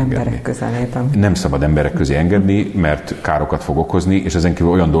szabad megengedni. Emberek közelében. Nem szabad emberek közé engedni, mert károkat fog okozni, és ezen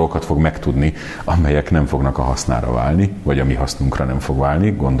kívül olyan dolgokat fog megtudni, amelyek nem fognak a hasznára válni, vagy a mi hasznunkra nem fog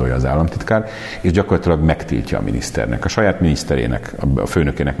válni, gondolja az államtitkár, és gyakorlatilag megtiltja a miniszternek, a saját miniszterének, a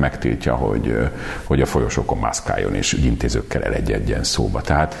főnökének megtiltja, hogy a folyosókon mászkáljon, és ügyintézőkkel elegyen szóba.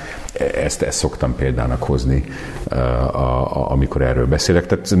 Tehát ezt szoktam példának hozni, amikor erről beszélek.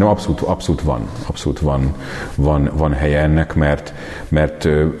 Tehát szerintem abszolút van helye ennek, mert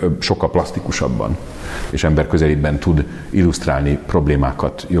sokkal plastikusabban és emberközelibben tud illusztrálni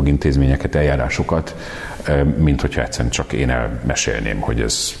problémákat, jogintézményeket, eljárásokat, mint hogyha egyszerűen csak én elmesélném, hogy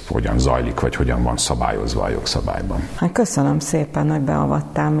ez hogyan zajlik, vagy hogyan van szabályozva a jogszabályban. Köszönöm szépen, hogy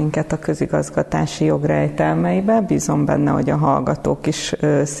beavattál minket a közigazgatási jog rejtelmeibe. Bízom benne, hogy a hallgatók is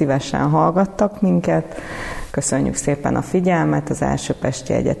szívesen hallgattak minket. Köszönjük szépen a figyelmet, az Első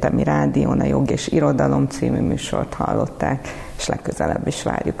Pesti Egyetemi Rádión a Jog és Irodalom című műsort hallották, és legközelebb is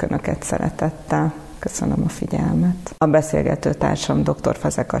várjuk Önöket szeretettel. Köszönöm a figyelmet. A beszélgető társam dr.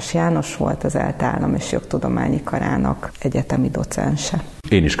 Fazekas János volt, az ELTE Állam- és Jogtudományi Karának egyetemi docense.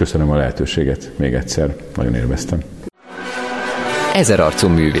 Én is köszönöm a lehetőséget még egyszer, nagyon élveztem. Ezerarcú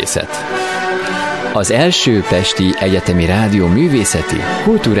művészet. Az Első Pesti Egyetemi Rádió művészeti,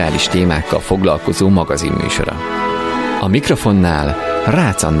 kulturális témákkal foglalkozó magazinműsora. A mikrofonnál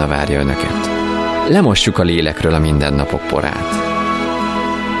Rácz Anna várja Önöket. Lemossuk a lélekről a mindennapok porát.